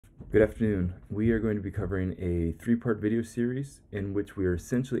Good afternoon. We are going to be covering a three-part video series in which we are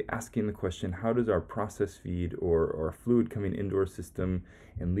essentially asking the question, how does our process feed or fluid coming into our system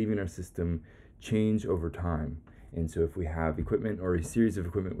and leaving our system change over time? And so if we have equipment or a series of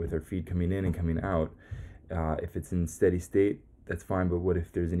equipment with our feed coming in and coming out, if it's in steady state, that's fine, but what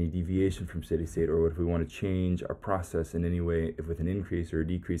if there's any deviation from steady state, or what if we want to change our process in any way, if with an increase or a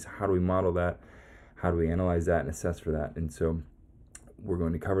decrease? How do we model that? How do we analyze that and assess for that? And so we're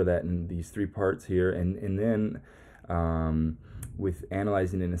going to cover that in these three parts here, and then with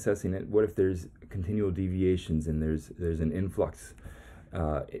analyzing and assessing it, what if there's continual deviations and there's an influx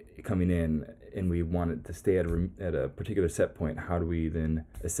coming in, and we want it to stay at a particular set point? How do we then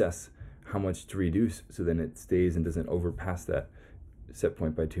assess how much to reduce so then it stays and doesn't overpass that set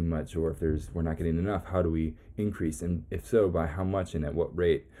point by too much? Or if we're not getting enough, how do we increase, and if so, by how much and at what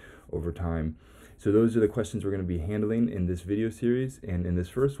rate over time? So those are the questions we're going to be handling in this video series. And in this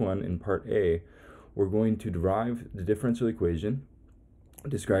first one, in part A, we're going to derive the differential equation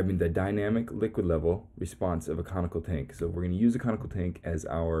describing the dynamic liquid level response of a conical tank. So we're going to use a conical tank as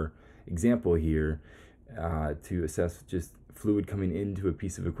our example here to assess just fluid coming into a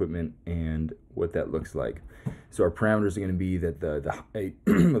piece of equipment and what that looks like. So our parameters are going to be that the height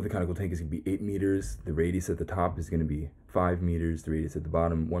of the conical tank is going to be 8 meters, the radius at the top is going to be 5 meters, the radius at the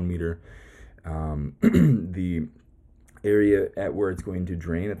bottom 1 meter. The area at where it's going to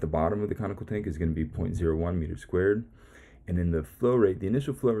drain at the bottom of the conical tank is going to be 0.01 meters squared. And then the flow rate, the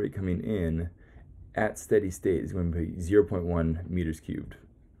initial flow rate coming in at steady state is going to be 0.1 meters cubed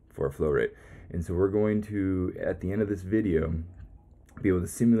for a flow rate. And so we're going to, at the end of this video, be able to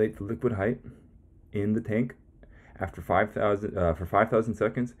simulate the liquid height in the tank after 5,000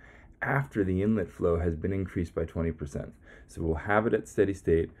 seconds after the inlet flow has been increased by 20%. So we'll have it at steady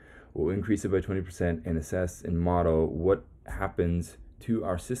state. We'll increase it by 20% and assess and model what happens to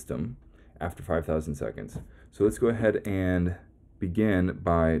our system after 5,000 seconds. So let's go ahead and begin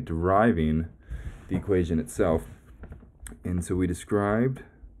by deriving the equation itself. And so we described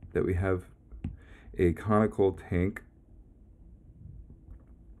that we have a conical tank.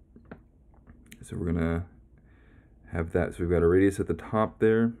 So we're going to have that. So we've got a radius at the top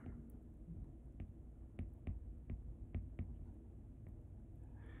there.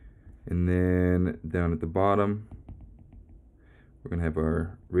 And then down at the bottom, we're going to have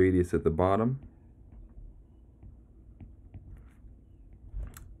our radius at the bottom.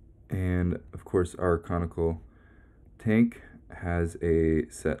 And of course, our conical tank has a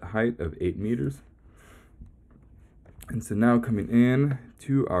set height of 8 meters. And so now coming in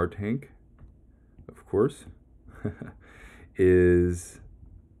to our tank, of course, is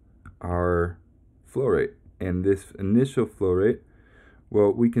our flow rate. And this initial flow rate,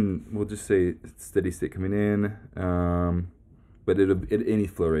 well, we'll just say steady state coming in, but it'll any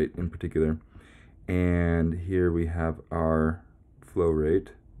flow rate in particular. And here we have our flow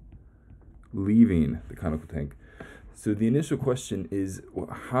rate leaving the conical tank. So the initial question is,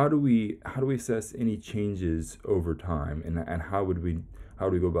 how do we assess any changes over time, and how do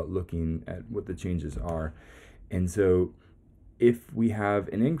we go about looking at what the changes are? And so if we have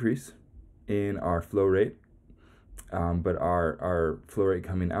an increase in our flow rate, but our flow rate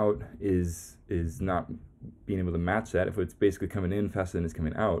coming out is not being able to match that, if it's basically coming in faster than it's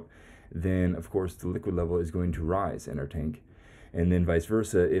coming out, then of course the liquid level is going to rise in our tank. And then vice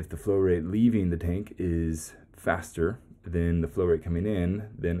versa, if the flow rate leaving the tank is faster than the flow rate coming in,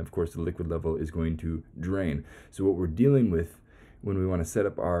 then of course the liquid level is going to drain. So what we're dealing with when we want to set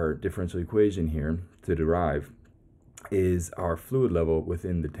up our differential equation here to derive is our fluid level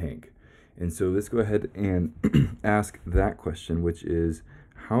within the tank. And so let's go ahead and ask that question, which is,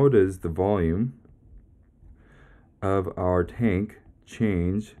 how does the volume of our tank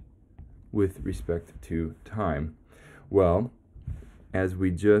change with respect to time? Well, as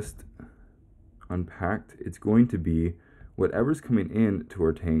we just unpacked, it's going to be whatever's coming in to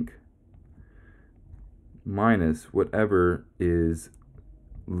our tank minus whatever is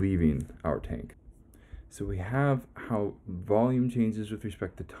leaving our tank. So we have how volume changes with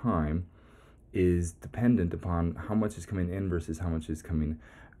respect to time is dependent upon how much is coming in versus how much is coming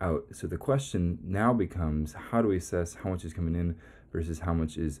out. So the question now becomes, how do we assess how much is coming in versus how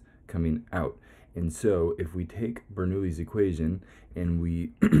much is coming out? And so if we take Bernoulli's equation and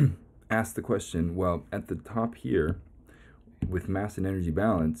we ask the question, well, at the top here, with mass and energy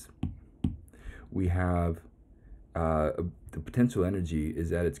balance, we have the potential energy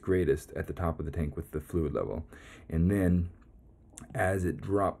is at its greatest at the top of the tank with the fluid level. And then as it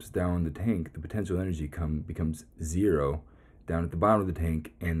drops down the tank, the potential energy becomes zero down at the bottom of the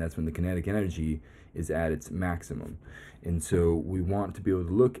tank, and that's when the kinetic energy is at its maximum. And so we want to be able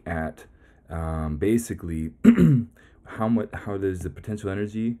to look at basically how does the potential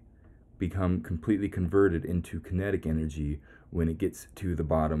energy become completely converted into kinetic energy when it gets to the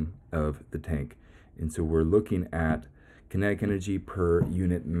bottom of the tank. And so we're looking at kinetic energy per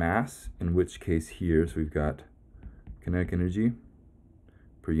unit mass, in which case here, so we've got kinetic energy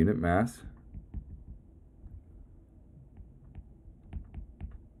per unit mass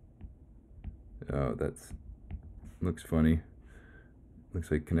oh, that's looks funny.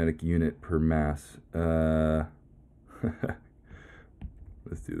 Looks like kinetic unit per mass. Let's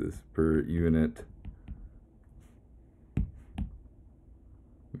do this per unit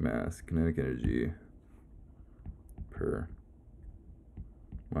mass, kinetic energy per,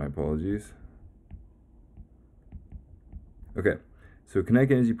 my apologies. Okay, so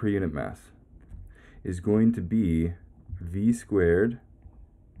kinetic energy per unit mass is going to be V squared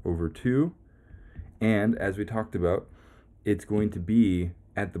over 2, and as we talked about, it's going to be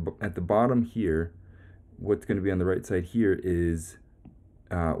at the bottom here. What's going to be on the right side here is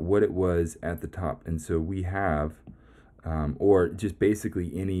what it was at the top, and so we have or just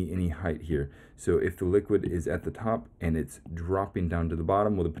basically any height here. So if the liquid is at the top and it's dropping down to the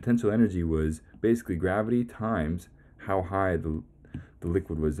bottom, well, the potential energy was basically gravity times how high the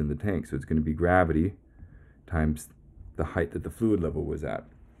liquid was in the tank. So it's going to be gravity times the height that the fluid level was at.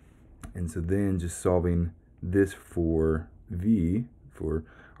 And so then just solving this for V, for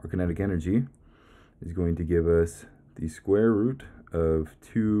our kinetic energy, is going to give us the square root of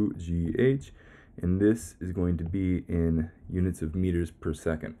 2gh, and this is going to be in units of meters per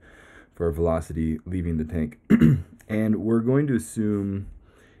second for our velocity leaving the tank. And we're going to assume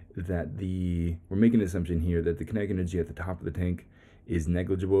that we're making an assumption here that the kinetic energy at the top of the tank is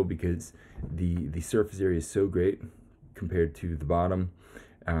negligible because the surface area is so great compared to the bottom,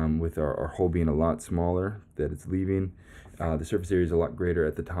 with our hole being a lot smaller that it's leaving. The surface area is a lot greater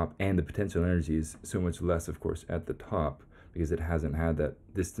at the top, and the potential energy is so much less, of course, at the top because it hasn't had that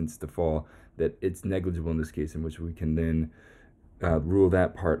distance to fall, that it's negligible in this case, in which we can then rule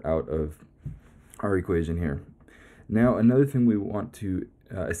that part out of our equation here. Now, another thing we want to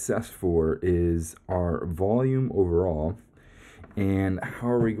assess for is our volume overall, and how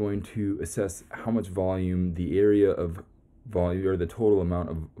are we going to assess how much volume, the area of volume, or the total amount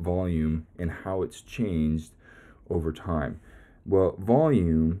of volume, and how it's changed over time. Well,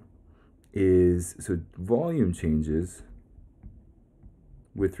 volume changes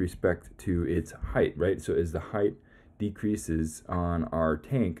with respect to its height, right? So as the height decreases on our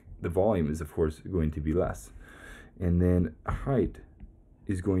tank, the volume is of course going to be less. And then height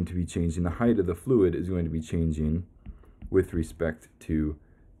is going to be changing. The height of the fluid is going to be changing with respect to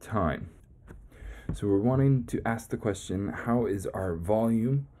time. So we're wanting to ask the question, how is our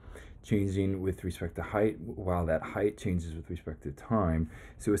volume changing with respect to height while that height changes with respect to time?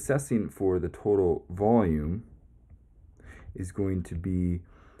 So assessing for the total volume is going to be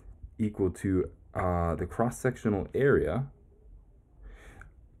equal to the cross-sectional area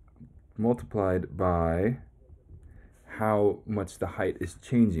multiplied by how much the height is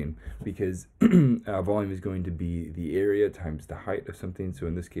changing, because volume is going to be the area times the height of something. So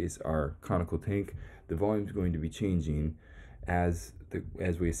in this case, our conical tank, the volume is going to be changing as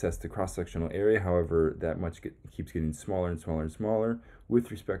we assess the cross-sectional area. However, that much keeps getting smaller and smaller and smaller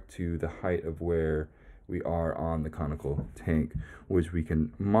with respect to the height of where we are on the conical tank, which we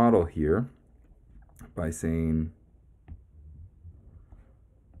can model here by saying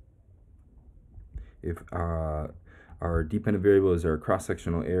if our dependent variable is our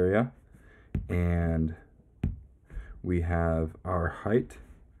cross-sectional area, and we have our height.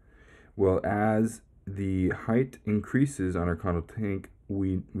 Well, as the height increases on our conical tank,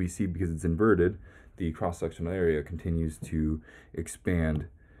 we see, because it's inverted, the cross-sectional area continues to expand.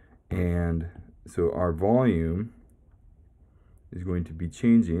 And so our volume is going to be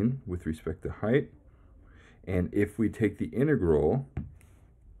changing with respect to height. And if we take the integral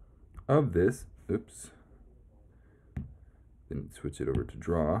of this, then switch it over to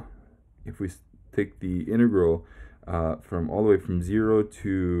draw. If we take the integral from all the way from 0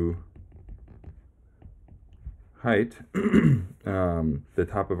 to height, the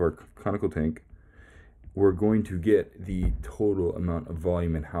top of our conical tank, we're going to get the total amount of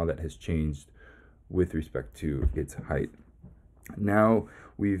volume and how that has changed with respect to its height. Now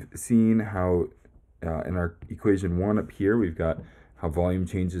we've seen how in our equation 1 up here, we've got how volume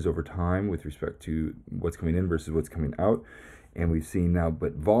changes over time with respect to what's coming in versus what's coming out. And we've seen now,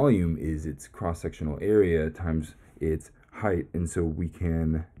 but volume is its cross-sectional area times its height. And so we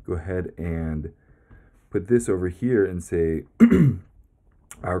can go ahead and put this over here and say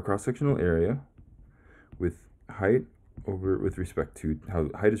our cross-sectional area with height with respect to how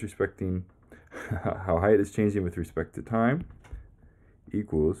height is respecting how height is changing with respect to time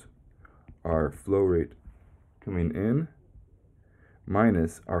equals our flow rate coming in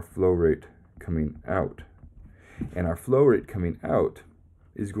minus our flow rate coming out. And our flow rate coming out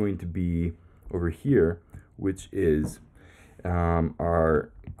is going to be over here, which is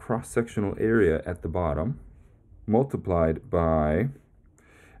our cross-sectional area at the bottom multiplied by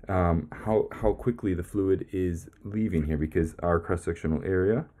how quickly the fluid is leaving here, because our cross-sectional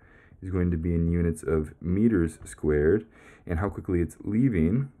area is going to be in units of meters squared, and how quickly it's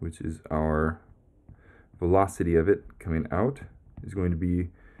leaving, which is our velocity of it coming out, is going to be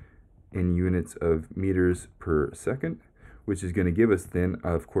in units of meters per second, which is going to give us then,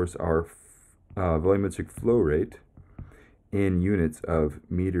 of course, our volumetric flow rate in units of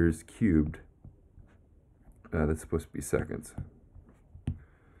meters cubed. That's supposed to be seconds.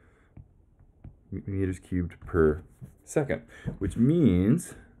 Meters cubed per second, which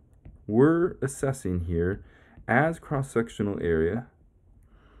means we're assessing here as cross-sectional area,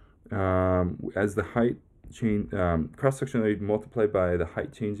 as the height change, cross-sectional area multiplied by the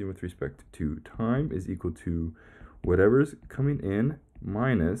height changing with respect to time is equal to whatever's coming in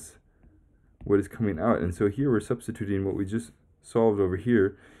minus what is coming out. And so here we're substituting what we just solved over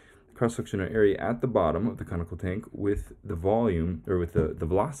here, cross-sectional area at the bottom of the conical tank, with the volume, or with the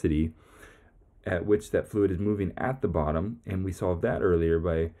velocity at which that fluid is moving at the bottom. And we solved that earlier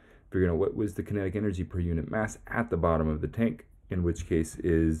by figuring out what was the kinetic energy per unit mass at the bottom of the tank, in which case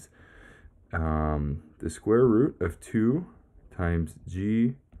is the square root of 2 times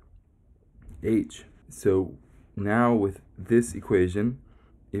GH. So now with this equation,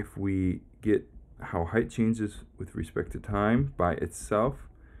 if we get how height changes with respect to time by itself,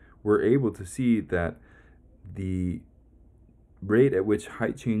 we're able to see that the rate at which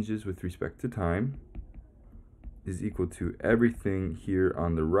height changes with respect to time is equal to everything here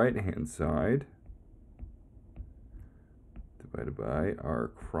on the right-hand side divided by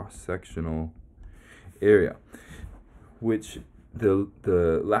our cross-sectional area, which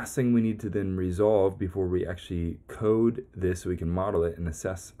the last thing we need to then resolve before we actually code this so we can model it and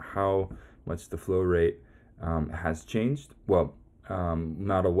assess how much the flow rate has changed. Well,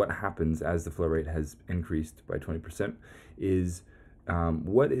 model what happens as the flow rate has increased by 20%, is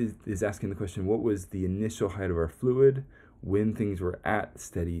what is asking the question, what was the initial height of our fluid when things were at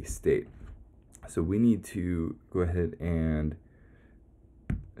steady state? So we need to go ahead and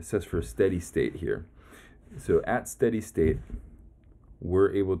assess for a steady state here. So at steady state,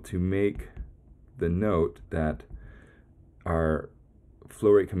 we're able to make the note that our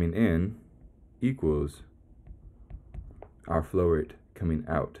flow rate coming in equals our flow rate coming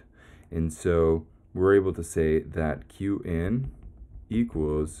out. And so we're able to say that Q in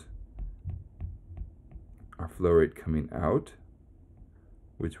equals our flow rate coming out,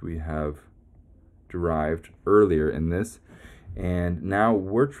 which we have derived earlier in this. And now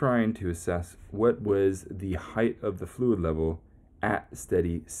we're trying to assess what was the height of the fluid level at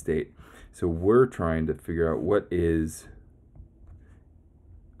steady state. So we're trying to figure out what is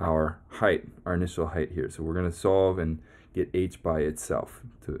our height, our initial height here. So we're going to solve and get h by itself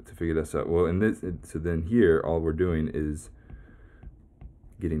to figure this out. Well, in this, so then here, all we're doing is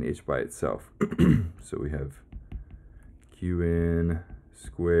getting h by itself. So we have q in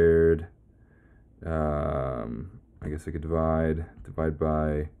squared, I guess I could divide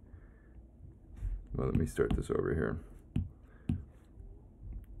by, well, let me start this over here.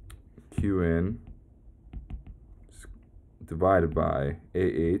 Q in divided by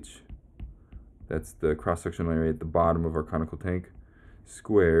AH, that's the cross-sectional area at the bottom of our conical tank,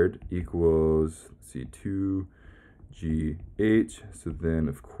 squared equals, let's see, 2GH. So then,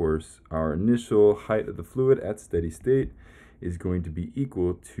 of course, our initial height of the fluid at steady state is going to be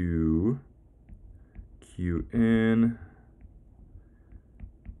equal to Q in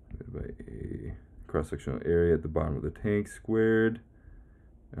by a cross-sectional area at the bottom of the tank squared,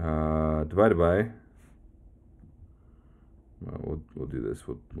 divided by, well, we'll do this,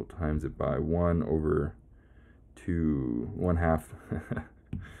 we'll times it by 1 over 2, 1/2,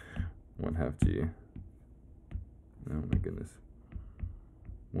 1/2 G. Oh my goodness.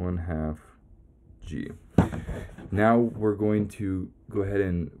 1/2 G. Now we're going to go ahead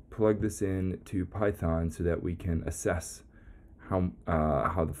and plug this in to Python so that we can assess how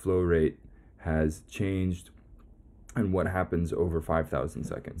the flow rate has changed and what happens over 5,000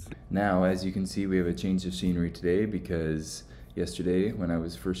 seconds. Now, as you can see, we have a change of scenery today because yesterday, when I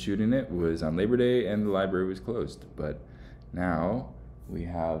was first shooting it, was on Labor Day and the library was closed. But now we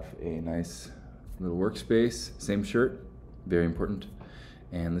have a nice little workspace, same shirt, very important,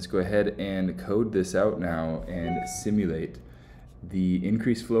 And let's go ahead and code this out now and simulate the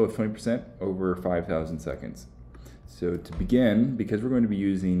increased flow of 20% over 5,000 seconds. So to begin, because we're going to be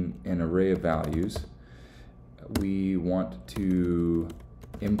using an array of values, we want to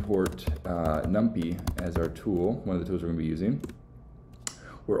import NumPy as our tool, one of the tools we're going to be using.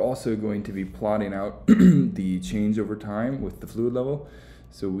 We're also going to be plotting out the change over time with the fluid level.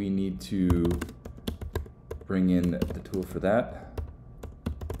 So we need to bring in the tool for that.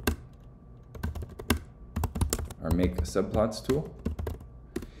 Our make subplots tool.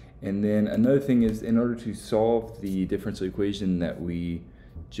 And then another thing is, in order to solve the differential equation that we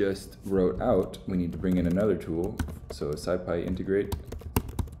just wrote out, we need to bring in another tool. So SciPy integrate,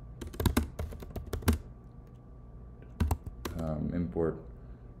 import,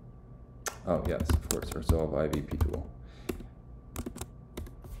 oh yes, of course, our solve IVP tool.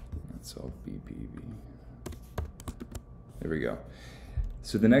 Let's solve BPV. There we go.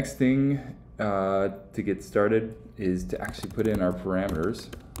 So the next thing to get started is to actually put in our parameters.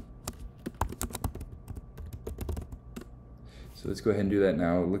 So let's go ahead and do that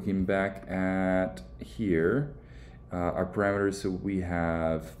now. Looking back at here, our parameters, so we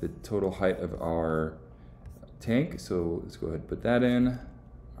have the total height of our tank. So let's go ahead and put that in.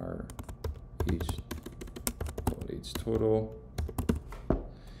 Our H total.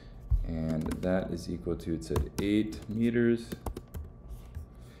 And that is equal to, it said 8 meters.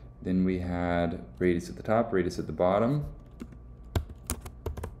 Then we had radius at the top, radius at the bottom.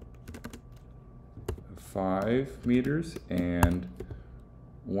 5 meters and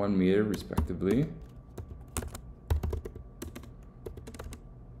 1 meter respectively.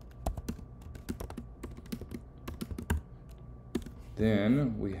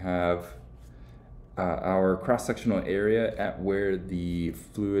 Then we have our cross-sectional area at where the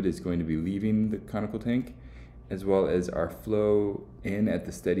fluid is going to be leaving the conical tank, as well as our flow in at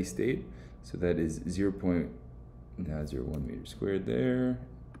the steady state. So that is 0.01 meters squared there.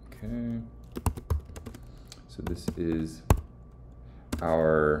 Okay. So this is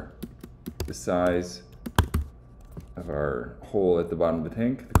the size of our hole at the bottom of the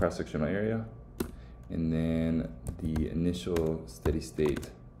tank, the cross-sectional area, and then the initial steady state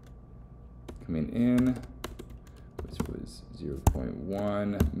coming in, which was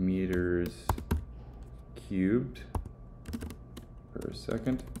 0.1 meters cubed per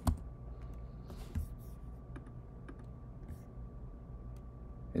second.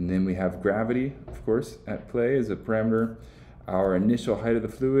 And then we have gravity, of course, at play as a parameter, our initial height of the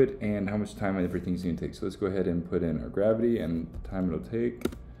fluid, and how much time everything's going to take. So let's go ahead and put in our gravity and the time it'll take.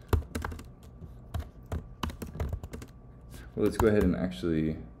 Well, let's go ahead and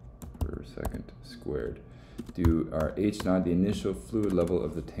actually, per second squared, do our H naught, the initial fluid level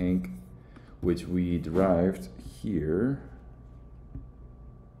of the tank, which we derived here.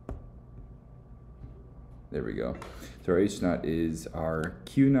 There we go. So our H naught is our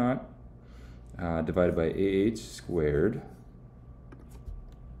Q naught divided by AH squared.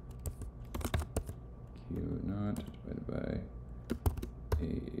 Q naught divided by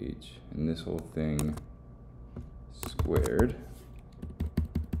AH, and this whole thing squared.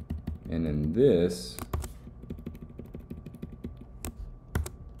 And then this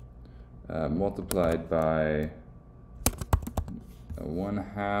multiplied by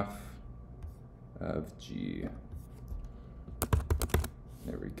 1/2 of G.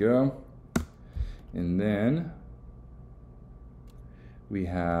 There we go. And then we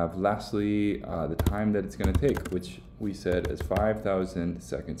have lastly the time that it's going to take, which we said as 5,000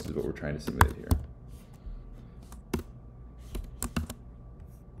 seconds is what we're trying to simulate here.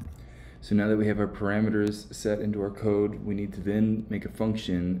 So now that we have our parameters set into our code, we need to then make a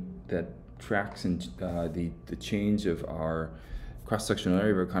function that tracks the change of our cross-sectional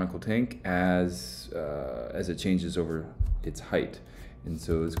area of our conical tank as it changes over its height. And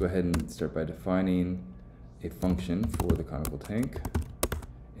so let's go ahead and start by defining a function for the conical tank,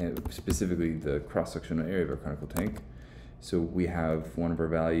 and specifically the cross-sectional area of our conical tank. So we have one of our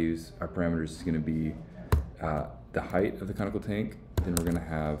values, our parameters is going to be the height of the conical tank. Then we're going to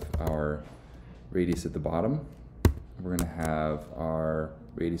have our radius at the bottom. We're going to have our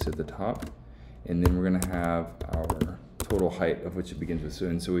radius at the top. And then we're going to have our total height, of which it begins with.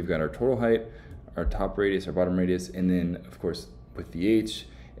 And so we've got our total height, our top radius, our bottom radius, and then, of course, with the H,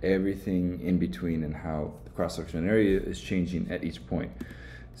 everything in between and how the cross-sectional area is changing at each point.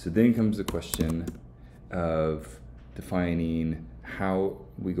 So then comes the question of defining how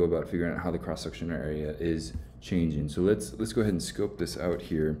we go about figuring out how the cross-sectional area is changing. So let's go ahead and scope this out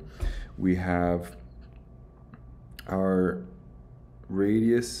here. We have our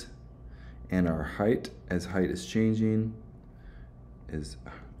radius and our height, as height is changing, is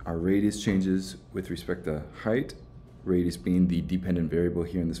our radius changes with respect to height, radius being the dependent variable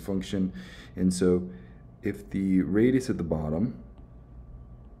here in this function. And so if the radius at the bottom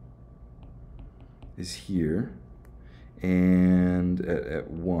is here and at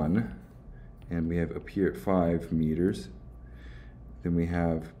 1, and we have up here at 5 meters, then we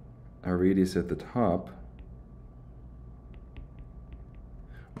have our radius at the top.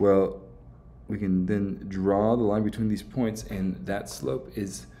 Well, we can then draw the line between these points, and that slope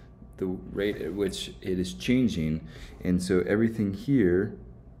is the rate at which it is changing. And so everything here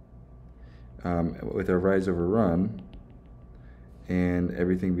with our rise over run and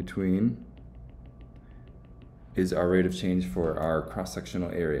everything between is our rate of change for our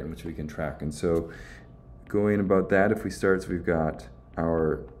cross-sectional area in which we can track. And so going about that, if we start, so we've got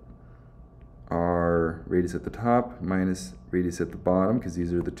our radius at the top minus radius at the bottom, because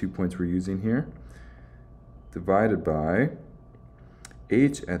these are the 2 points we're using here, divided by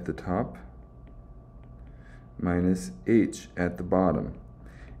h at the top minus h at the bottom.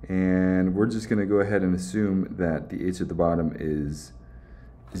 And we're just going to go ahead and assume that the h at the bottom is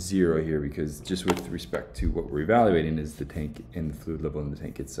 0 here, because just with respect to what we're evaluating is the tank and the fluid level in the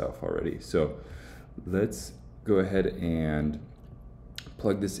tank itself already. So let's go ahead and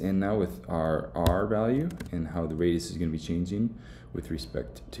plug this in now with our r value and how the radius is going to be changing with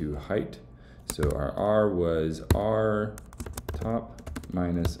respect to height. So our r was r top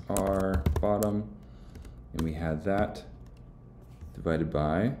minus r bottom, and we had that divided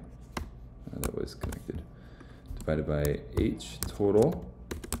by, that was connected, divided by h total,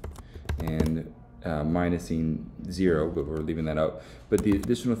 and minusing 0, but we're leaving that out. But the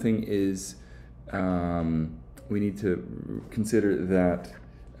additional thing is we need to consider that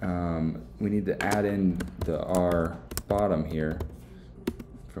we need to add in the r bottom here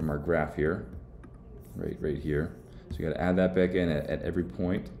from our graph here, right here. So you got to add that back in at every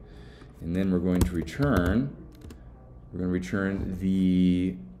point, and then we're going to return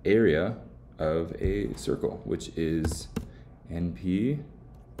the area of a circle, which is np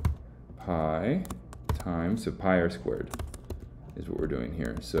pi times, so pi r squared is what we're doing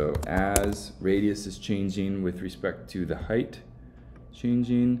here. So as radius is changing with respect to the height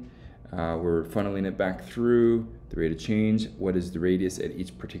changing, we're funneling it back through the rate of change. What is the radius at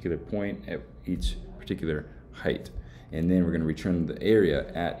each particular point, at each particular height? And then we're going to return the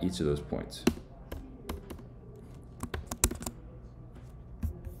area at each of those points.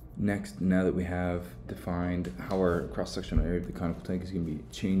 Next, now that we have defined how our cross-sectional area of the conical tank is going to be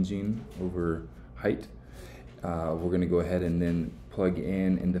changing over height, we're going to go ahead and then plug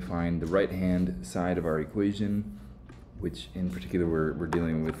in and define the right-hand side of our equation, which in particular we're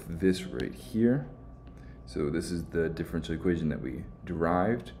dealing with this right here. So this is the differential equation that we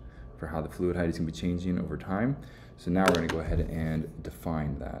derived for how the fluid height is going to be changing over time. So now we're going to go ahead and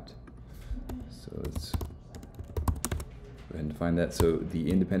define that. So let's go ahead and define that. So the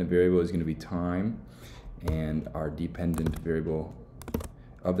independent variable is going to be time, and our dependent variable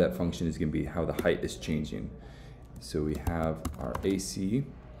of that function is going to be how the height is changing. So we have our AC,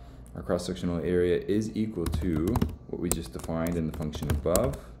 our cross-sectional area, is equal to what we just defined in the function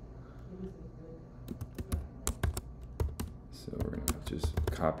above. So we're going to just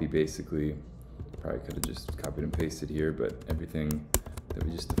copy, basically, probably could have just copied and pasted here, but everything that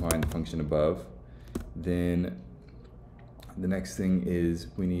we just defined, the function above. Then the next thing is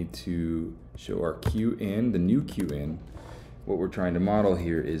we need to show our Qn, the new Qn. What we're trying to model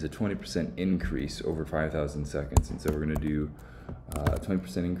here is a 20% increase over 5,000 seconds. And so we're going to do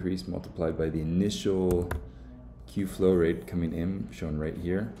 20% increase multiplied by the initial Q flow rate coming in, shown right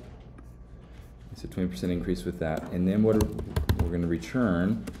here. It's a 20% increase with that. And then what we're going to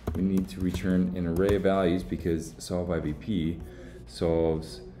return, we need to return an array of values, because solve IVP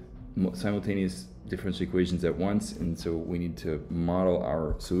solves simultaneous differential equations at once, and so we need to model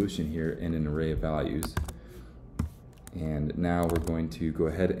our solution here in an array of values. And now we're going to go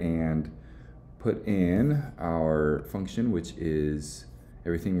ahead and put in our function, which is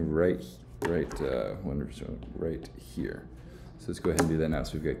everything right here. So let's go ahead and do that now.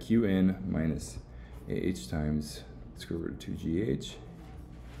 So we've got Qn minus AH times square root of 2GH.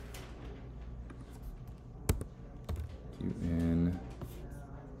 Qn,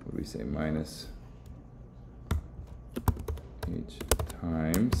 what do we say, minus H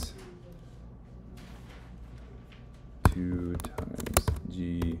times 2 times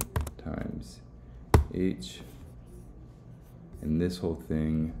G times H, and this whole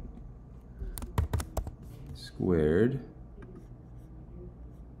thing squared,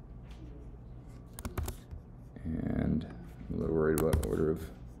 and I'm a little worried about order of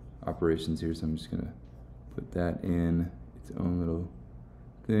operations here, so I'm just going to put that in its own little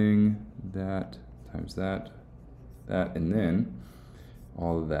thing, that times that, and then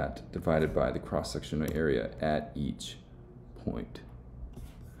all of that divided by the cross-sectional area at each point.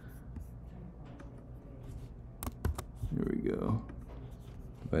 Here we go.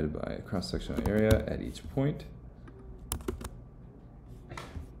 Divided by a cross-sectional area at each point.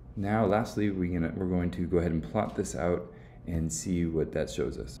 Now, lastly, we're going to go ahead and plot this out and see what that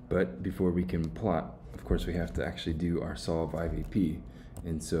shows us. But before we can plot, of course, we have to actually do our solve IVP.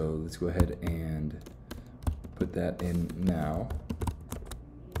 And so let's go ahead and put that in now.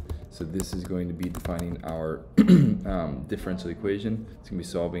 So this is going to be defining our differential equation. It's going to be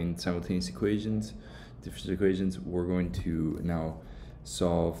solving simultaneous equations. Differential equations, we're going to now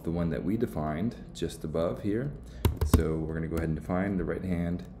solve the one that we defined just above here. So we're going to go ahead and define the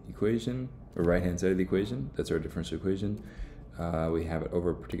right-hand equation, or right-hand side of the equation. That's our differential equation. We have it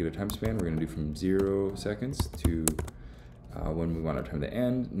over a particular time span. We're going to do from 0 seconds to when we want our time to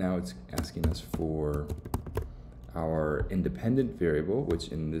end. Now it's asking us for our independent variable, which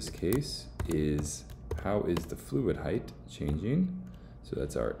in this case is how is the fluid height changing. So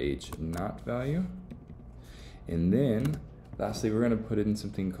that's our H naught value. And then lastly, we're going to put in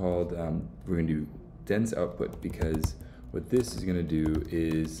something called, we're going to do dense output, because what this is going to do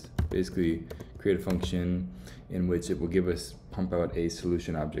is basically create a function in which it will give us, pump out a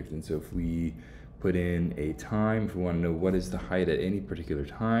solution object. And so if we put in a time, if we want to know what is the height at any particular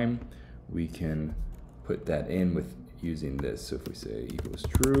time, we can put that in with using this. So if we say equals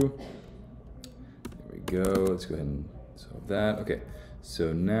true, there we go. Let's go ahead and solve that. Okay,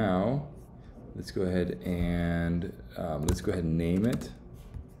 so now let's go ahead and name it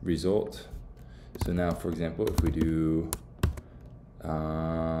result. So now, for example, if we do,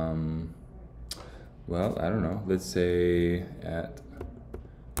 well, I don't know, let's say at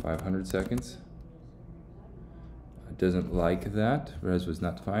 500 seconds. It doesn't like that. Res was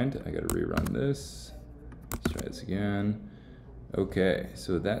not defined. I got to rerun this. Let's try this again. Okay,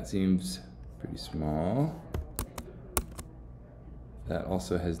 so that seems pretty small. That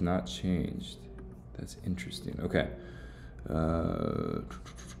also has not changed. That's interesting. Okay.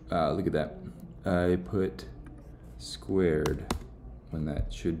 Look at that. I put squared when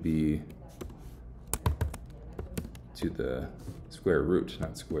that should be to the square root,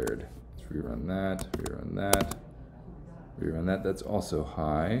 not squared. Let's rerun that, rerun that, rerun that. That's also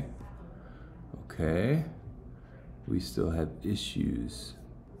high. Okay. We still have issues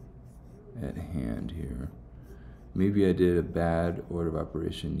at hand here. Maybe I did a bad order of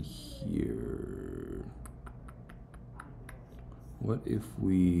operation here. What if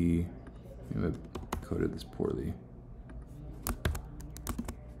we, maybe I coded this poorly.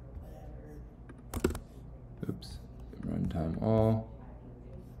 Oops, runtime all.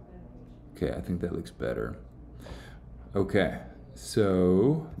 Okay, I think that looks better. Okay,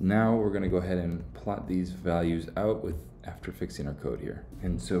 so now we're gonna go ahead and plot these values out with after fixing our code here.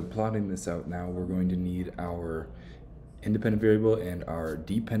 And so plotting this out now, we're going to need our independent variable and our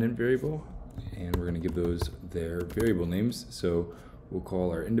dependent variable, and we're going to give those their variable names. So we'll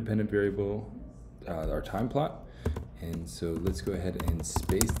call our independent variable our time plot, and so let's go ahead and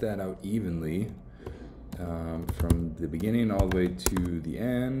space that out evenly from the beginning all the way to the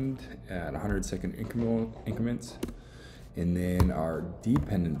end at 100-second increments. And then our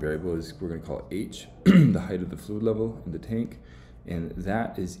dependent variable is, we're going to call it H, the height of the fluid level in the tank, and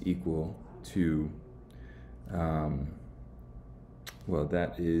that is equal to, well,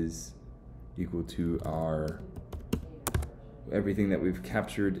 that is equal to our, everything that we've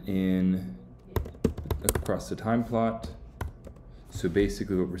captured in across the time plot. So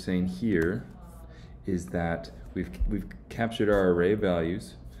basically what we're saying here is that we've captured our array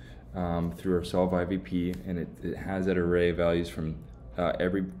values through our solve IVP, and it has that array values from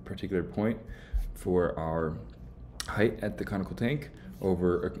every particular point for our height at the conical tank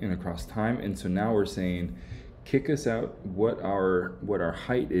over and across time. And so now we're saying kick us out what our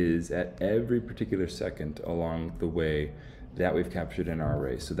height is at every particular second along the way that we've captured in our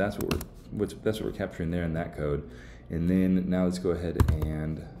array. So that's what we're capturing there in that code. And then now let's go ahead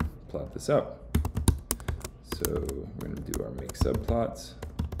and plot this out. So we're going to do our make subplots.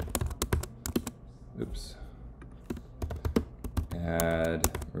 Oops.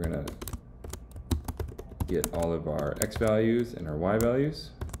 Add, we're going to get all of our x values and our y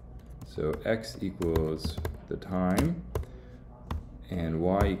values. So x equals the time, and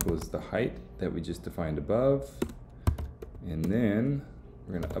y equals the height that we just defined above. And then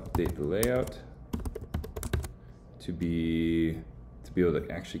we're going to update the layout to be able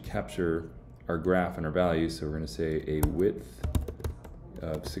to actually capture our graph and our values. So we're going to say a width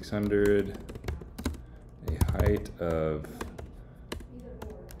of 600, a height of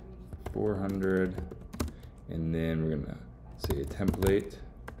 400, and then we're gonna say a template,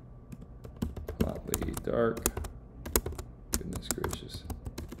 Plotly dark. Goodness gracious.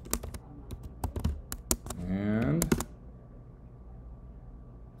 And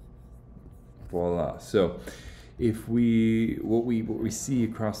voila. So if what we see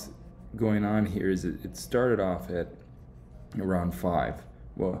across going on here is it started off at around 5.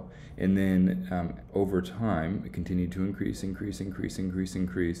 Well, and then over time it continued to increase, and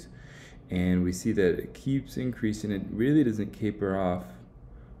we see that it keeps increasing. It really doesn't taper off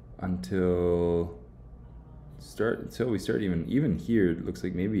until we start even here. It looks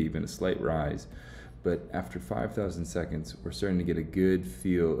like maybe even a slight rise, but after 5,000 seconds we're starting to get a good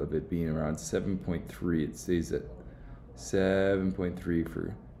feel of it being around 7.3. It stays at 7.3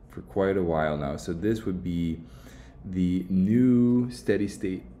 for quite a while now. So this would be the new steady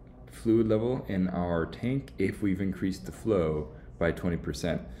state fluid level in our tank if we've increased the flow by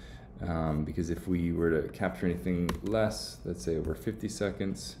 20%. Because if we were to capture anything less, let's say over 50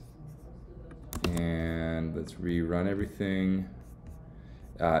 seconds, and let's rerun everything,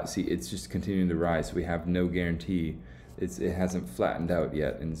 see, it's just continuing to rise. So we have no guarantee. It hasn't flattened out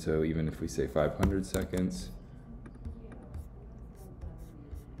yet, and so even if we say 500 seconds,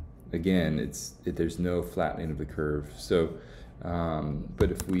 again, there's no flattening of the curve. So,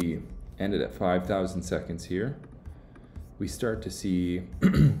 but if we ended at 5,000 seconds here, we start to see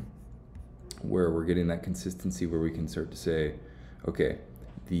where we're getting that consistency where we can start to say, okay,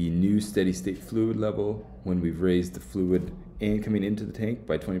 the new steady state fluid level when we've raised the fluid coming into the tank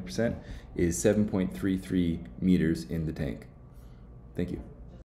by 20% is 7.33 meters in the tank. Thank you.